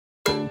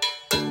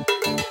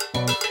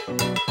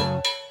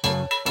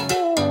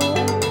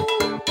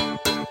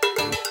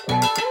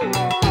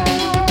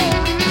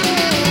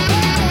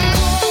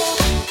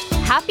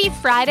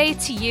Friday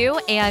to you,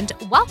 and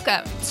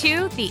welcome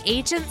to the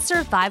Agent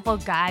Survival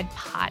Guide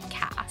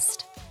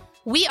podcast.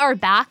 We are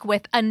back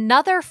with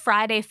another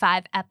Friday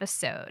 5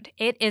 episode.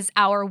 It is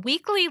our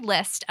weekly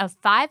list of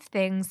 5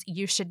 things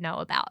you should know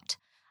about.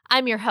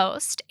 I'm your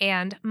host,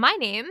 and my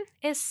name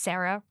is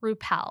Sarah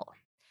Ruppel.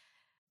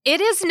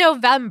 It is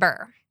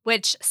November,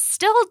 which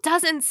still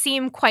doesn't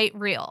seem quite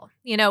real.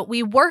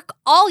 We work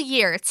all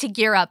year to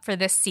gear up for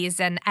this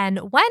season,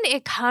 and when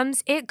it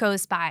comes, it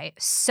goes by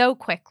so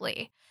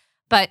quickly.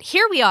 But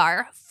here we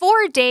are,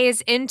 4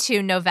 days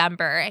into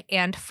November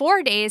and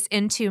 4 days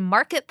into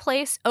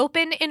Marketplace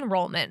open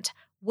enrollment,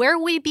 where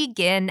we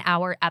begin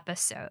our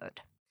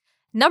episode.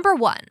 Number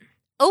 1,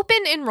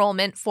 open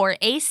enrollment for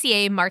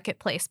ACA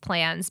Marketplace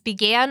plans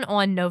began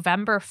on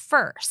November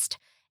 1st,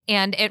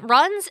 and it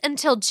runs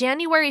until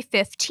January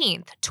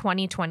 15th,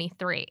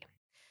 2023.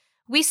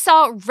 We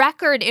saw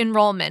record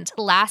enrollment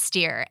last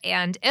year,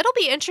 and it'll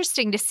be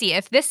interesting to see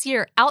if this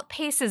year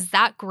outpaces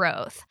that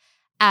growth.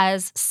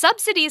 As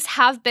subsidies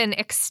have been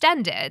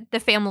extended, the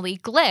family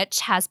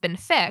glitch has been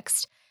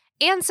fixed,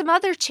 and some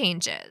other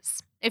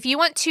changes. If you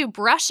want to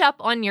brush up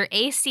on your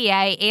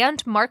ACA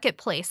and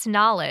Marketplace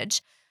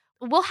knowledge,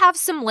 we'll have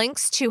some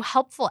links to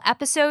helpful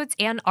episodes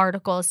and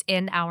articles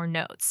in our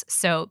notes,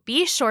 so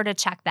be sure to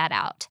check that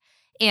out.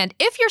 And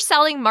if you're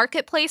selling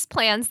Marketplace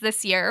plans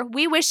this year,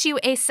 we wish you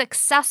a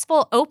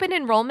successful open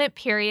enrollment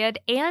period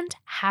and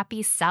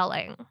happy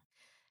selling.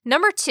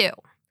 Number 2.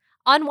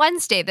 On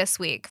Wednesday this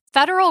week,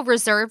 Federal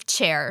Reserve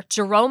Chair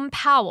Jerome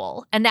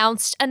Powell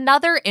announced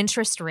another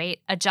interest rate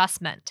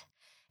adjustment.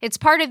 It's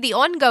part of the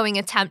ongoing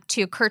attempt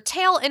to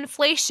curtail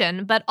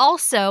inflation but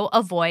also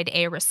avoid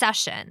a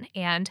recession,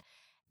 and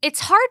it's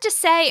hard to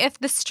say if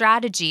the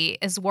strategy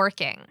is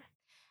working.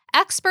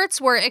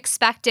 Experts were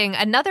expecting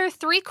another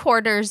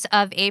 0.75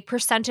 of a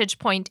percentage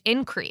point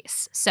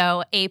increase,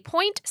 so a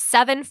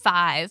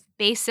 0.75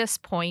 basis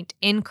point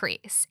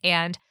increase,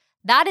 and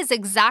that is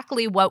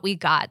exactly what we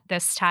got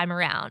this time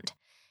around.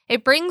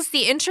 It brings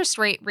the interest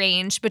rate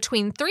range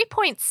between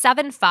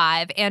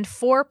 3.75 and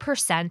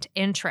 4%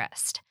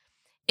 interest.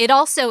 It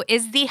also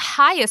is the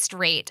highest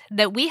rate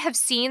that we have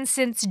seen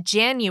since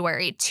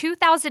January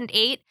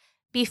 2008,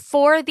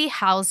 before the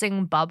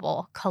housing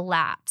bubble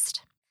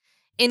collapsed.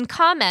 In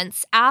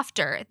comments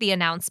after the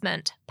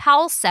announcement,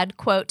 Powell said,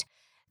 quote,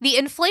 "The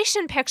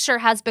inflation picture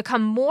has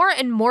become more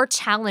and more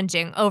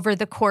challenging over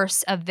the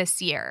course of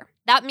this year.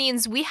 That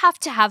means we have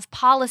to have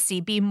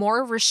policy be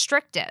more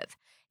restrictive,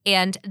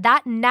 and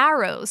that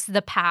narrows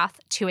the path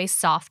to a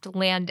soft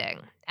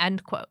landing,"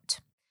 end quote.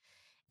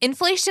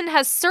 Inflation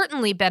has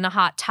certainly been a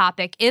hot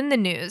topic in the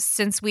news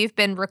since we've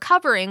been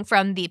recovering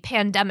from the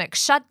pandemic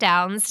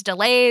shutdowns,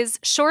 delays,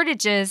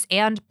 shortages,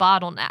 and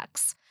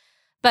bottlenecks.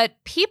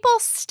 But people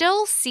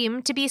still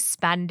seem to be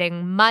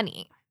spending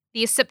money.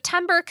 The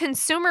September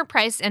Consumer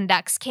Price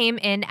Index came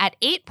in at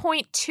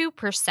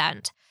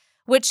 8.2%,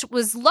 which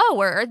was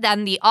lower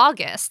than the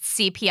August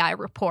CPI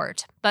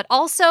report, but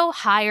also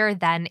higher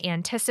than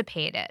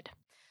anticipated.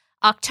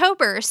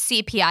 October's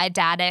CPI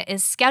data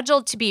is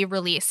scheduled to be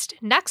released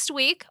next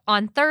week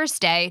on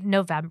Thursday,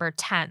 November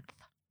 10th.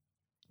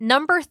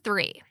 Number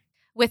 3.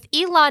 With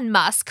Elon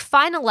Musk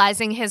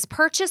finalizing his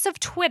purchase of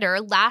Twitter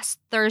last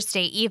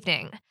Thursday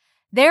evening,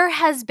 there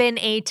has been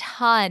a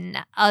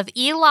ton of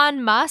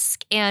Elon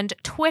Musk and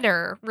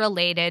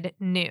Twitter-related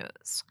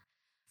news.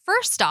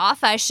 First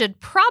off, I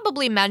should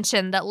probably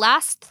mention that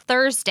last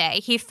Thursday,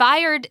 he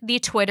fired the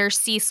Twitter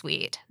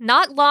C-suite,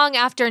 not long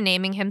after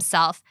naming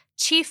himself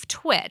Chief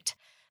Twit,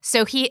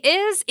 so he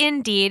is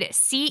indeed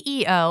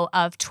CEO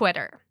of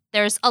Twitter.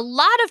 There's a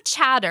lot of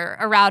chatter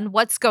around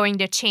what's going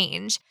to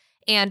change,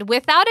 and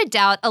without a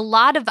doubt, a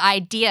lot of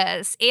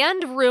ideas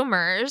and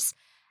rumors,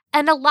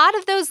 and a lot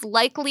of those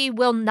likely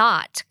will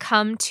not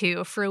come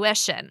to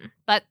fruition.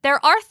 But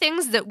there are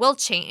things that will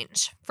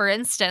change. For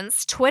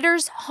instance,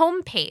 Twitter's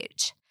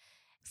homepage.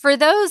 For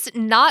those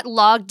not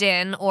logged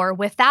in or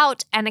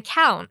without an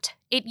account,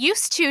 it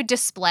used to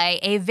display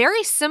a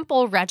very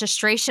simple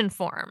registration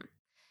form.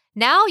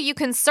 Now you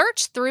can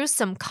search through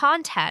some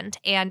content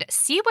and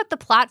see what the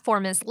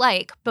platform is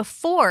like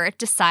before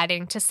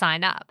deciding to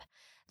sign up.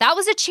 That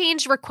was a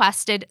change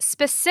requested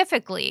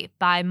specifically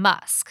by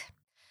Musk.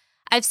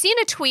 I've seen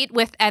a tweet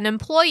with an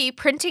employee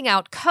printing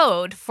out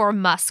code for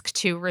Musk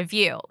to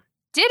review.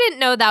 Didn't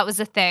know that was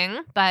a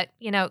thing, but,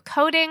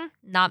 coding,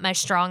 not my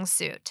strong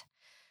suit.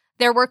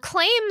 There were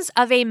claims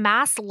of a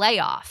mass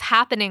layoff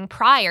happening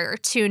prior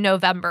to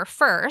November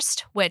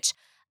 1st, which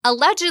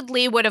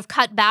allegedly would have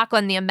cut back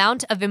on the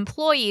amount of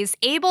employees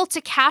able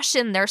to cash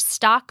in their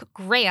stock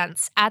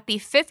grants at the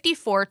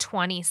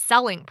 $54.20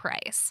 selling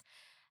price.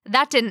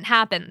 That didn't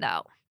happen,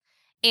 though.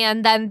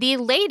 And then the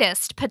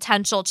latest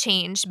potential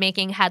change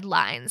making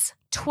headlines,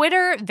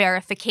 Twitter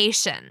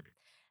verification,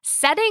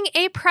 setting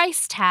a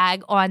price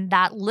tag on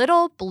that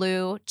little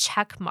blue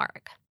check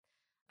mark.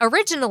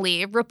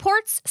 Originally,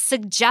 reports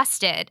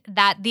suggested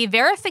that the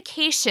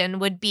verification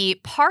would be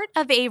part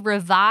of a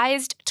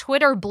revised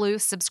Twitter Blue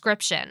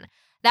subscription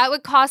that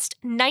would cost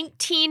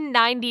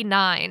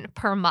 $19.99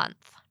 per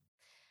month.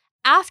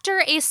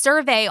 after a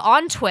survey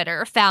on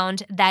Twitter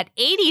found that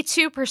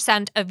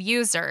 82% of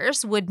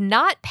users would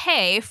not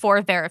pay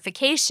for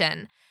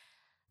verification,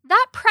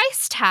 that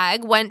price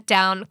tag went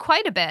down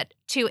quite a bit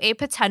to a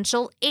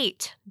potential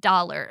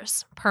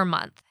 $8 per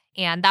month.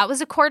 And that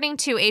was according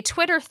to a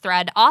Twitter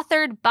thread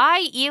authored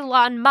by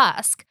Elon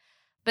Musk,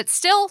 but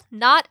still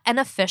not an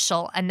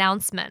official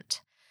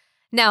announcement.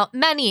 Now,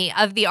 many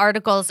of the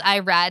articles I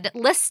read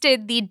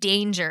listed the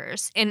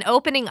dangers in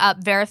opening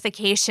up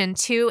verification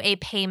to a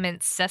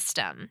payment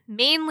system,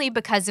 mainly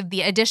because of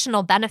the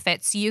additional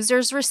benefits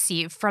users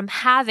receive from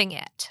having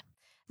it.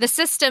 The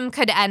system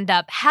could end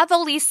up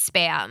heavily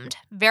spammed,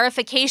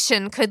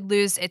 verification could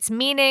lose its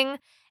meaning,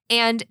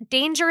 and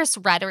dangerous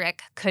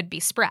rhetoric could be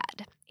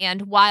spread.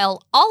 And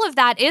while all of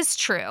that is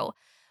true,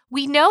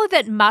 we know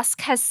that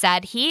Musk has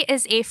said he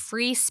is a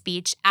free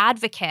speech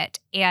advocate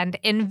and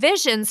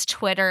envisions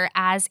Twitter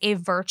as a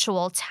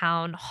virtual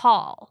town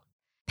hall.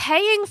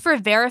 Paying for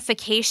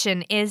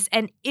verification is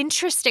an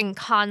interesting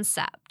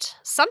concept,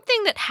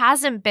 something that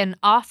hasn't been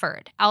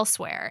offered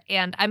elsewhere,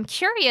 and I'm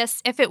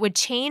curious if it would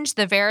change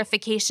the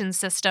verification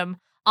system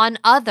on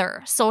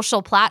other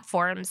social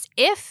platforms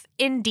if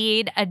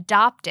indeed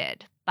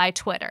adopted by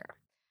Twitter.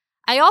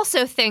 I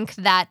also think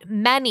that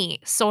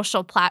many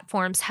social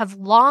platforms have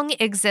long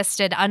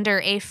existed under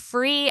a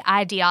free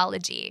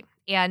ideology,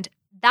 and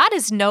that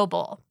is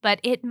noble, but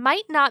it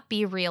might not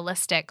be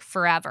realistic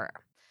forever.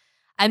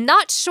 I'm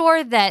not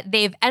sure that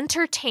they've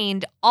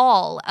entertained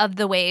all of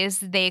the ways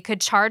they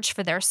could charge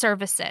for their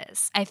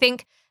services. I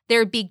think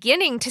they're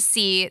beginning to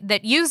see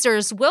that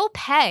users will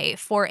pay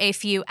for a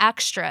few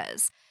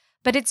extras,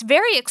 but it's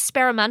very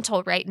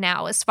experimental right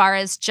now as far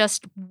as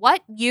just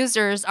what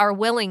users are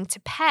willing to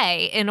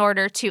pay in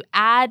order to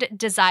add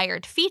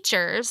desired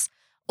features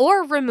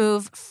or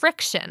remove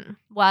friction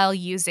while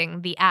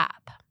using the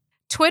app.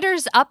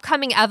 Twitter's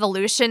upcoming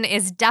evolution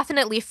is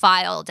definitely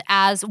filed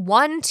as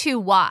one to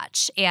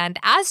watch, and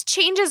as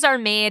changes are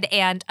made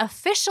and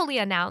officially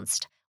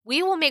announced,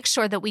 we will make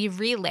sure that we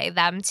relay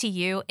them to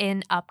you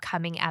in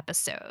upcoming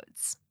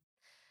episodes.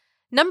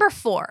 Number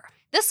 4.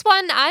 This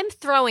one I'm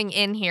throwing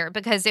in here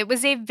because it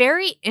was a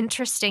very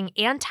interesting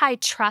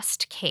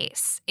antitrust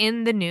case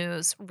in the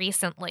news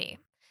recently.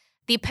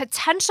 The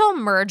potential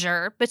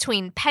merger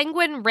between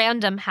Penguin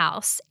Random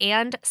House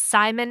and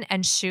Simon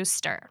 &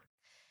 Schuster.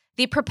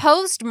 The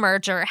proposed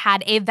merger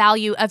had a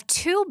value of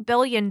 $2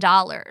 billion,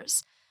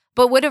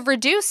 but would have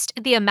reduced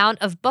the amount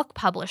of book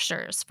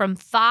publishers from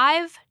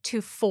 5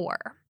 to 4.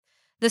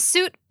 The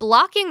suit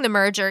blocking the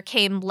merger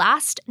came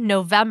last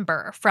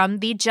November from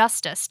the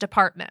Justice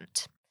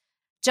Department.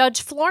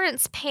 Judge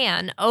Florence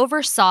Pan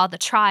oversaw the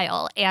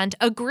trial and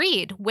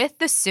agreed with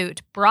the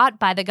suit brought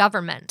by the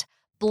government,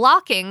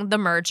 blocking the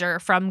merger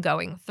from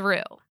going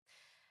through.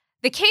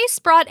 The case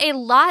brought a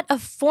lot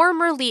of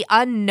formerly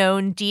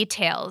unknown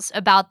details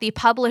about the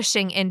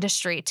publishing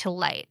industry to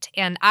light,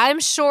 and I'm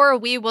sure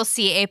we will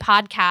see a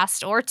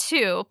podcast or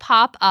two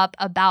pop up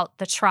about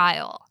the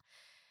trial.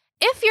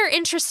 If you're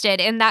interested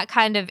in that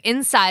kind of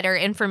insider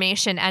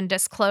information and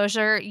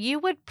disclosure, you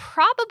would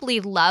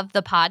probably love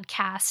the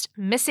podcast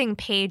Missing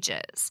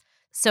Pages.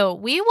 So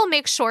we will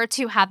make sure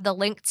to have the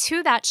link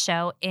to that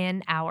show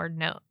in our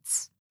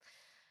notes.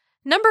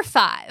 Number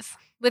 5,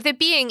 with it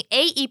being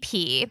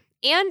AEP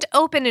and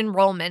open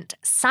enrollment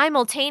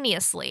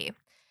simultaneously,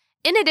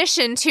 in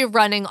addition to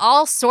running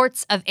all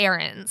sorts of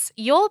errands,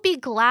 you'll be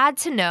glad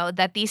to know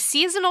that the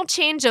seasonal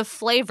change of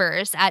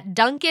flavors at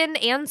Dunkin'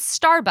 and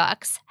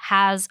Starbucks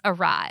has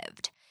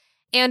arrived.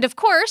 And of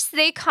course,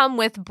 they come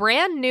with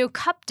brand new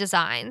cup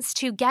designs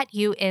to get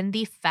you in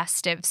the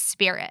festive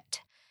spirit.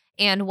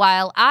 And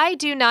while I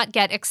do not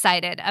get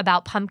excited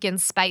about pumpkin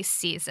spice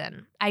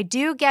season, I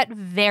do get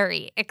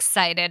very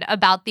excited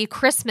about the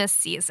Christmas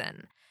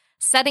season.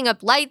 Setting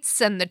up lights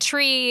and the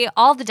tree,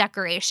 all the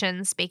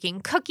decorations,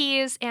 baking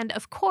cookies, and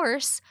of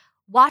course,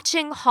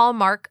 watching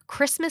Hallmark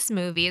Christmas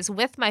movies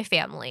with my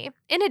family,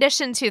 in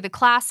addition to the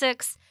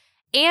classics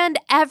and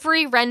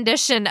every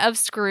rendition of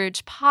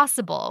Scrooge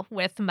possible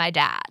with my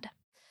dad.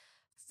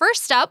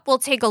 First up, we'll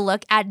take a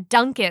look at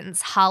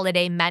Dunkin's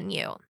holiday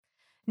menu.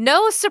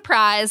 No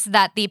surprise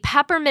that the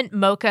peppermint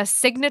mocha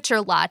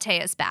signature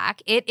latte is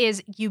back. It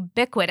is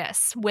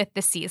ubiquitous with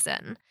the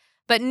season.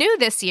 But new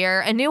this year,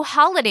 a new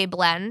holiday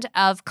blend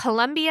of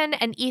Colombian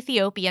and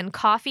Ethiopian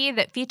coffee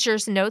that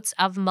features notes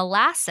of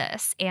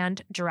molasses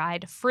and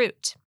dried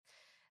fruit.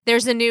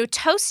 There's a new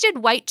toasted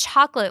white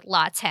chocolate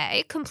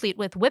latte, complete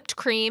with whipped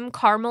cream,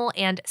 caramel,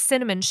 and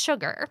cinnamon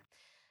sugar.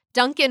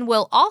 Dunkin'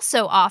 will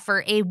also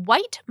offer a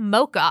white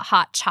mocha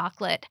hot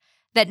chocolate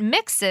that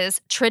mixes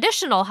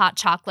traditional hot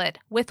chocolate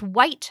with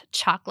white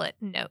chocolate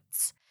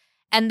notes.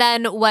 And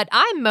then what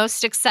I'm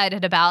most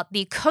excited about,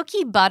 the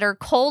cookie butter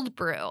cold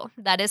brew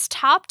that is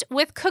topped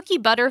with cookie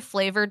butter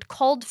flavored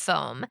cold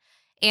foam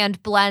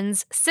and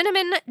blends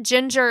cinnamon,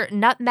 ginger,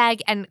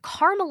 nutmeg, and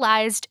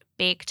caramelized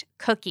baked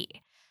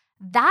cookie.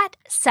 That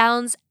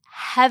sounds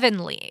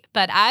heavenly,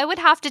 but I would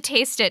have to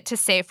taste it to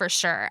say for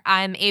sure.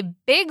 I'm a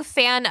big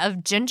fan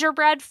of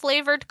gingerbread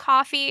flavored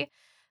coffee,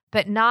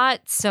 but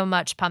not so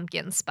much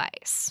pumpkin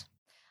spice.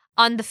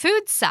 On the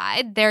food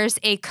side, there's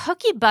a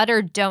cookie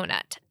butter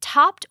donut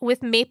topped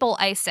with maple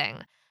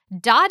icing,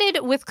 dotted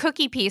with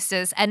cookie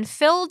pieces, and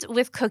filled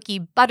with cookie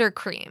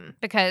buttercream.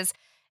 Because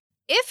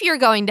if you're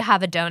going to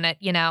have a donut,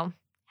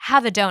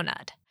 have a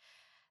donut.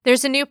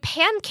 There's a new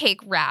pancake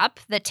wrap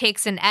that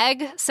takes an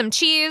egg, some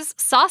cheese,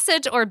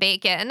 sausage, or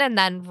bacon, and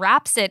then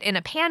wraps it in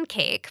a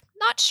pancake.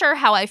 Not sure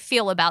how I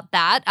feel about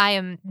that. I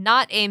am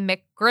not a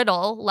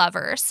McGriddle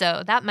lover,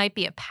 so that might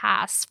be a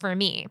pass for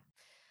me.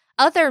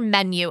 Other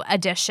menu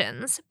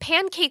additions: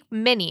 pancake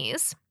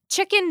minis,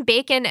 chicken,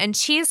 bacon, and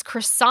cheese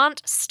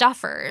croissant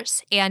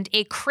stuffers, and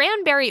a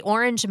cranberry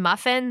orange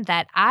muffin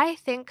that I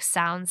think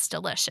sounds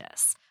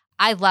delicious.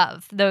 I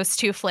love those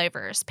two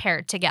flavors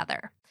paired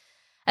together.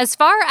 As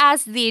far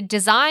as the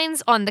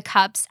designs on the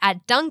cups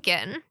at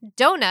Dunkin',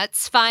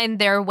 donuts find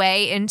their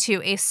way into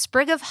a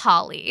sprig of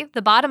holly,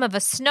 the bottom of a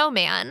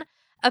snowman,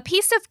 a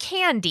piece of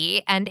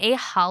candy, and a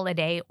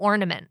holiday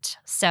ornament.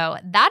 So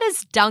that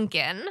is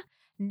Dunkin'.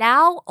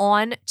 Now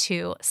on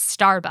to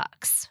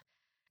Starbucks.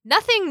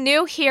 Nothing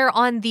new here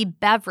on the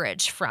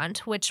beverage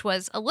front, which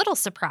was a little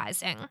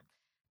surprising.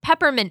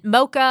 Peppermint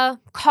mocha,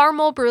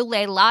 caramel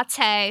brulee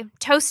latte,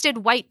 toasted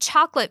white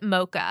chocolate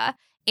mocha,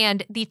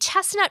 and the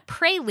chestnut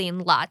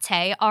praline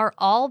latte are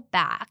all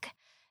back.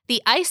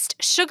 The iced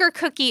sugar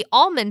cookie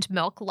almond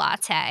milk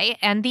latte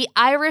and the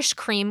Irish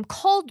cream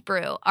cold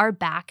brew are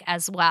back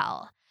as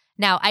well.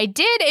 Now, I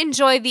did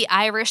enjoy the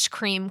Irish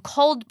cream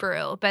cold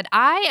brew, but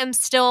I am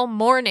still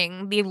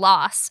mourning the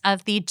loss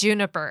of the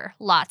juniper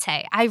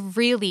latte. I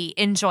really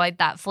enjoyed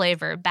that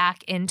flavor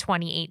back in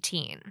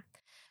 2018.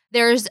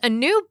 There's a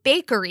new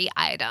bakery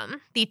item,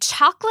 the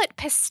chocolate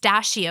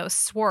pistachio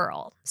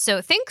swirl.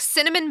 So think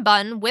cinnamon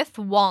bun with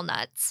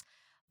walnuts,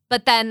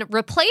 but then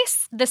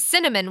replace the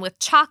cinnamon with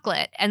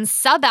chocolate and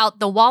sub out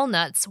the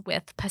walnuts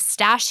with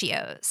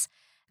pistachios.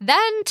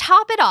 Then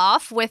top it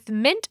off with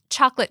mint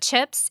chocolate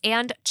chips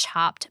and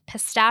chopped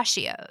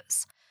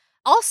pistachios.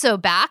 Also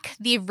back,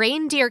 the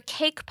reindeer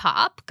cake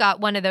pop.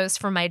 Got one of those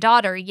for my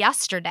daughter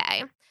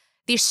yesterday.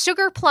 The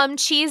sugar plum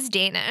cheese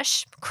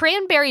Danish,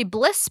 cranberry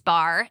bliss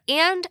bar,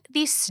 and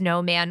the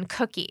snowman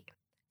cookie.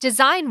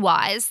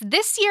 Design-wise,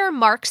 this year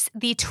marks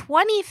the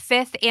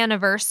 25th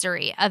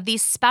anniversary of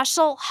these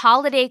special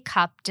holiday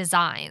cup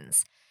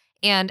designs.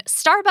 And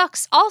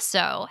Starbucks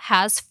also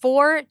has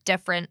 4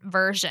 different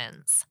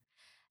versions.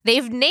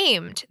 They've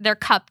named their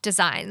cup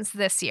designs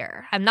this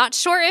year. I'm not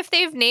sure if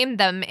they've named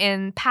them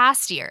in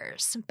past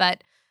years,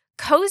 but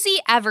Cozy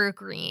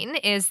Evergreen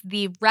is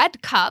the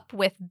red cup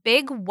with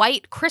big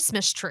white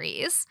Christmas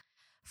trees.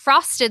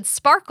 Frosted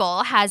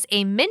Sparkle has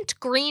a mint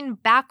green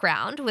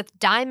background with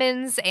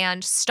diamonds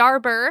and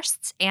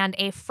starbursts and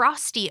a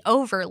frosty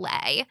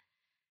overlay.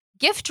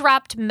 Gift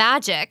Wrapped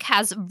Magic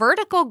has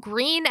vertical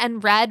green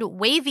and red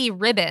wavy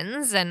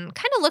ribbons and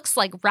kind of looks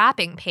like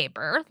wrapping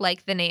paper,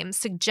 like the name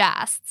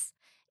suggests.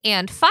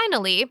 And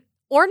finally,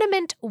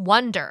 Ornament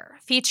Wonder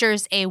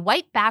features a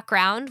white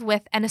background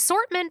with an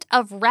assortment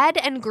of red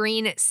and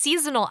green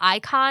seasonal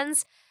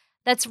icons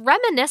that's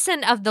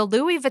reminiscent of the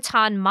Louis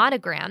Vuitton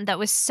monogram that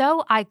was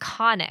so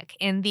iconic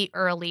in the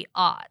early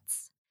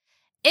aughts.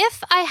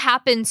 If I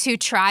happen to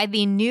try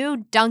the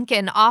new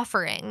Dunkin'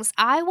 offerings,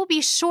 I will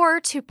be sure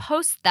to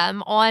post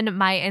them on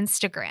my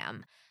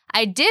Instagram.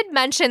 I did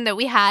mention that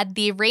we had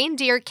the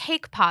reindeer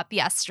cake pop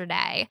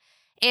yesterday,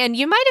 and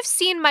you might have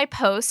seen my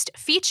post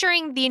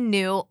featuring the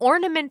new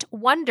Ornament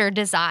Wonder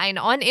design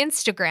on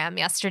Instagram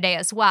yesterday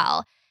as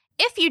well.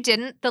 If you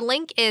didn't, the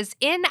link is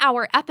in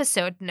our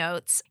episode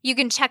notes. You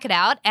can check it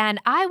out, and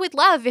I would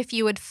love if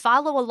you would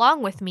follow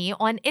along with me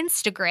on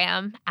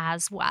Instagram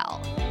as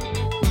well.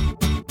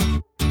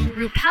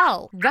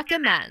 Rupel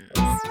recommends.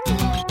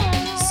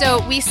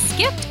 So we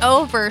skipped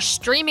over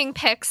streaming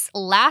picks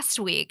last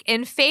week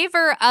in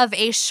favor of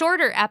a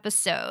shorter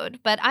episode,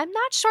 but I'm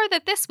not sure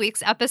that this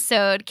week's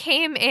episode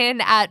came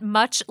in at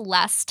much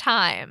less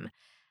time.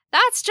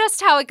 That's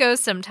just how it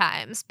goes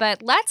sometimes,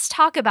 but let's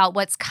talk about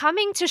what's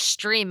coming to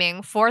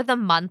streaming for the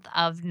month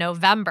of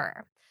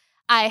November.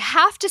 I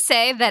have to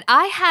say that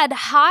I had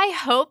high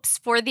hopes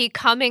for the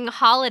coming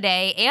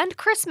holiday and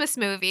Christmas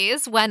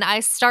movies when I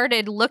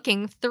started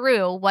looking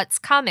through what's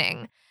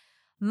coming.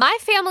 My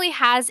family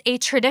has a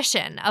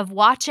tradition of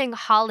watching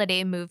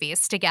holiday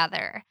movies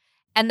together.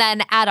 And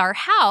then at our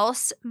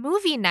house,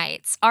 movie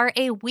nights are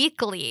a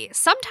weekly,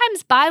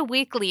 sometimes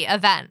bi-weekly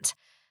event.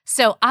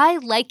 So I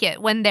like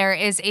it when there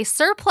is a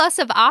surplus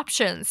of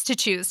options to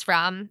choose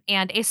from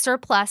and a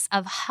surplus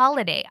of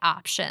holiday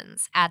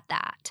options at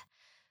that.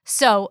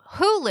 So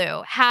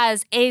Hulu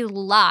has a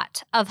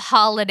lot of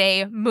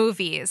holiday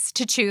movies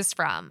to choose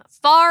from,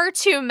 far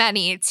too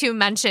many to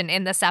mention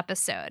in this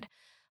episode.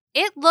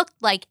 It looked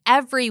like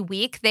every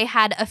week they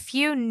had a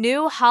few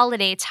new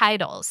holiday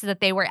titles that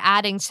they were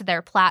adding to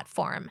their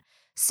platform.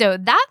 So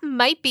that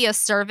might be a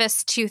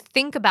service to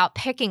think about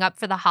picking up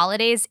for the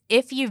holidays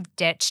if you've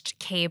ditched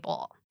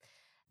cable.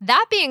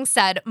 That being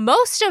said,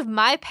 most of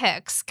my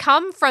picks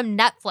come from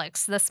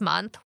Netflix this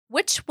month,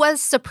 which was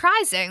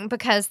surprising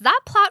because that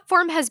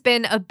platform has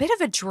been a bit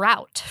of a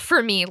drought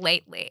for me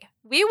lately.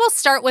 We will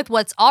start with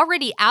what's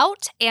already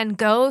out and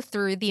go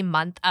through the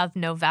month of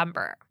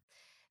November.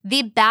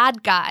 The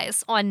Bad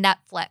Guys on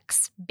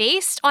Netflix,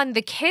 based on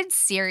the kids'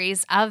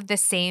 series of the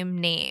same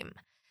name.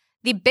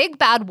 The big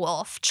bad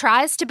wolf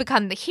tries to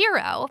become the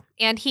hero,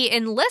 and he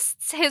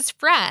enlists his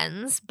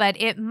friends, but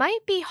it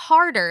might be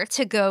harder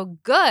to go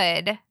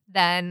good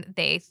than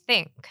they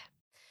think.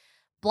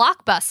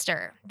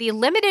 Blockbuster, the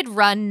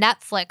limited-run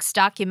Netflix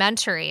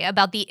documentary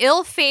about the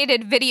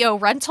ill-fated video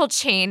rental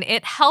chain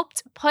it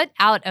helped put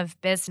out of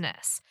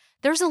business.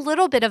 There's a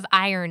little bit of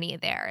irony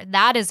there.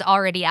 That is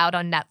already out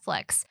on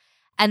Netflix.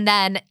 And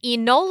then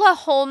Enola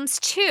Holmes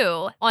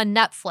 2 on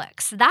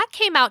Netflix. That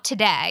came out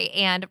today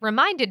and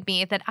reminded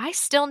me that I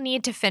still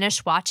need to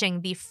finish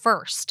watching the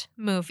first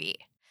movie.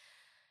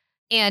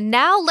 And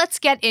now let's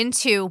get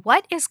into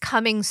what is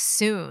coming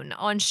soon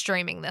on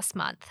streaming this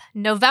month.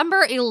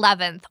 November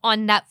 11th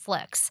on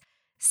Netflix.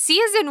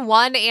 Season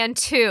 1 and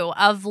 2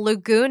 of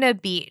Laguna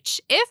Beach,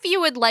 if you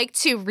would like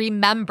to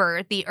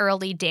remember the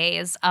early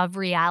days of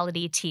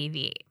reality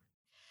TV.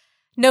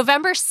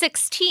 November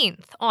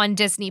 16th on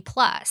Disney+,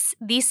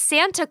 The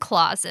Santa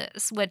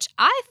Clauses, which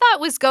I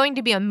thought was going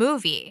to be a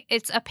movie.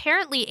 It's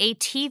apparently a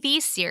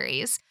TV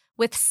series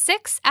with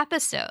 6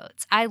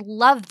 episodes. I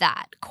love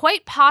that.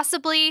 Quite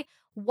possibly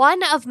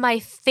one of my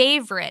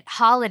favorite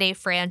holiday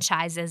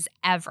franchises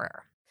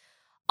ever.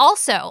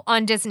 Also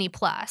on Disney+,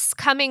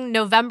 coming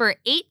November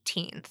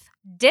 18th,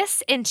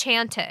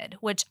 Disenchanted,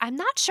 which I'm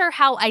not sure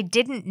how I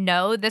didn't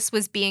know this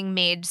was being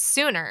made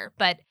sooner,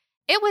 but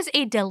it was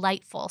a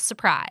delightful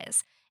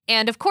surprise,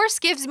 and of course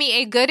gives me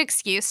a good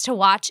excuse to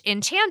watch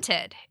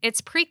Enchanted,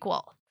 its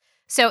prequel.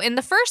 So in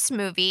the first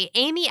movie,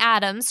 Amy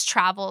Adams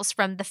travels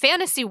from the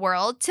fantasy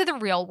world to the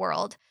real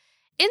world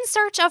in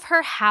search of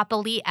her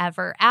happily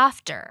ever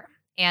after.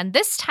 And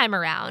this time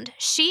around,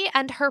 she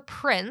and her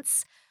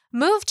prince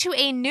move to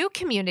a new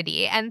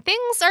community and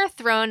things are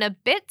thrown a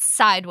bit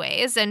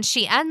sideways and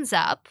she ends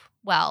up,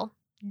 well,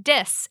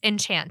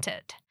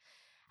 disenchanted.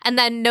 And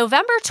then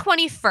November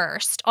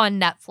 21st on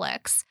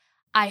Netflix,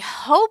 I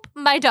hope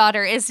my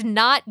daughter is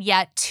not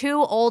yet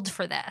too old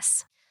for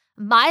this.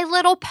 My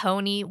Little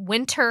Pony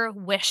Winter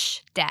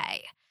Wish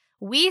Day.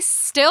 We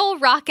still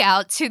rock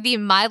out to the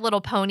My Little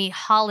Pony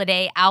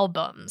holiday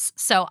albums,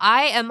 so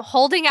I am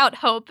holding out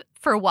hope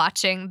for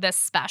watching this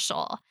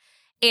special.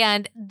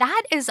 And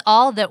that is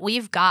all that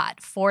we've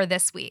got for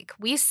this week.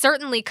 We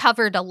certainly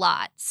covered a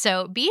lot,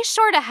 so be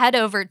sure to head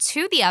over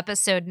to the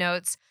episode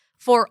notes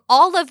for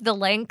all of the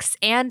links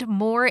and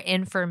more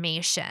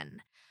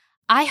information.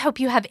 I hope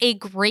you have a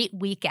great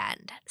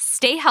weekend.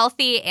 Stay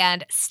healthy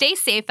and stay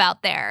safe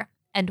out there,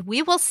 and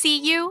we will see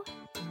you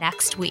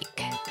next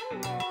week.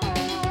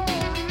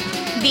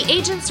 The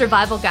Agent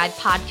Survival Guide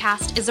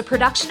podcast is a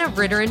production of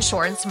Ritter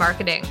Insurance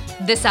Marketing.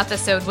 This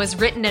episode was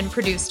written and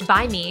produced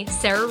by me,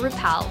 Sarah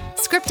Ruppel.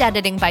 Script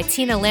editing by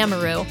Tina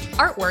Lamoureux.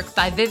 Artwork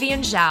by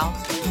Vivian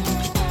Zhao.